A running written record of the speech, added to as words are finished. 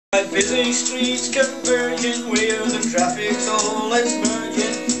Busy streets converging where the traffic's all it's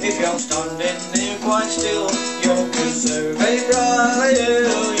merging. If you're standing there quite still, you can survey Brierley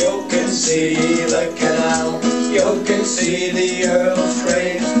Hill. You can see the canal, you can see the earls'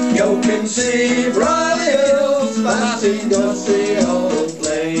 train, you can see Brierley Hill's vast industrial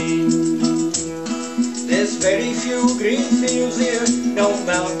plain. There's very few green fields here, no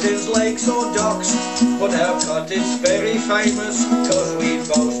mountains, lakes or docks, but our cottage very famous, cause we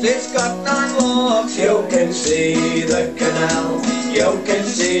boast it's got 9 locks. You can see the canal, you can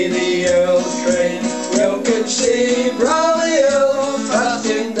see the earls' train, you can see Brierley Hill's vast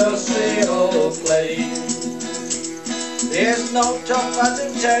industrial plain. There's no top hat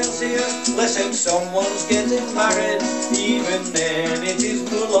and tails here, listen, someone's getting married. Even then it is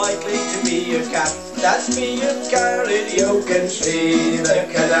more likely to be a cat that's being carried. You can see the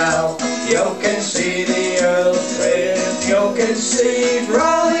canal, you can see the earls' train, you can see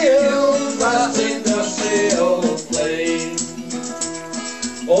Brierley Hill's vast industrial plain.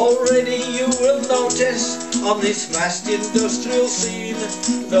 Already you will notice on this vast industrial scene,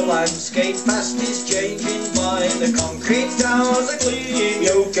 the landscape fast is changing by the concrete towers are gleam.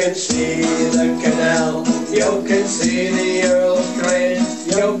 You can see the canal, you can see the earls' train,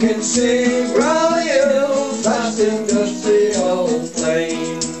 you can see Brierley Hill's vast industrial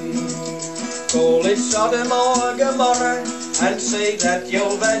plain. Call it Sodom or Gomorrah, and say that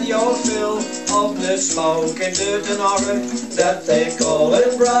you've had your fill of the smoke and dirt and horror that they call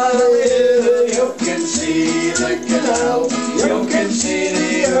it Brierley Hill. You can see the canal, you can see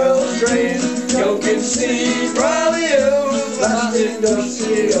the earls' train, you can see Brierley Hill's vast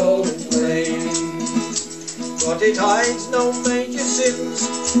industrial plain. But it hides no major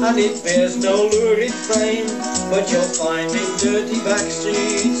sins, and it bears no lurid fame, but you'll find in dirty back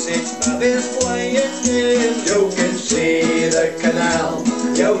streets its babbies playing in. You can see the canal,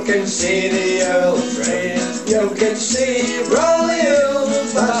 you can see the earls' train, you can see Brierley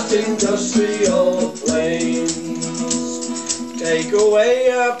Hill's vast industrial plains. Take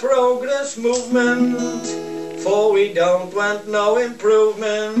away our progress movement, for we don't want no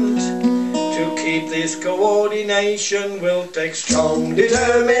improvement. To keep this coordination will take strong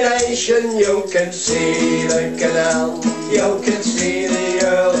determination. You can see the canal, you can see the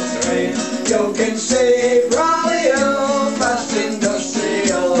earls' train, you can see Brierley Hill's vast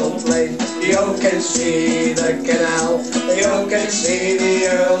industrial plain. You can see the canal, you can see the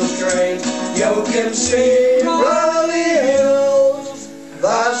earls' train, you can see Brierley Hill's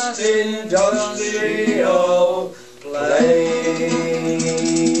vast industrial plain.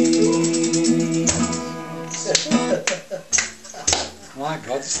 My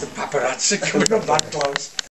God, it's the paparazzi coming up that close.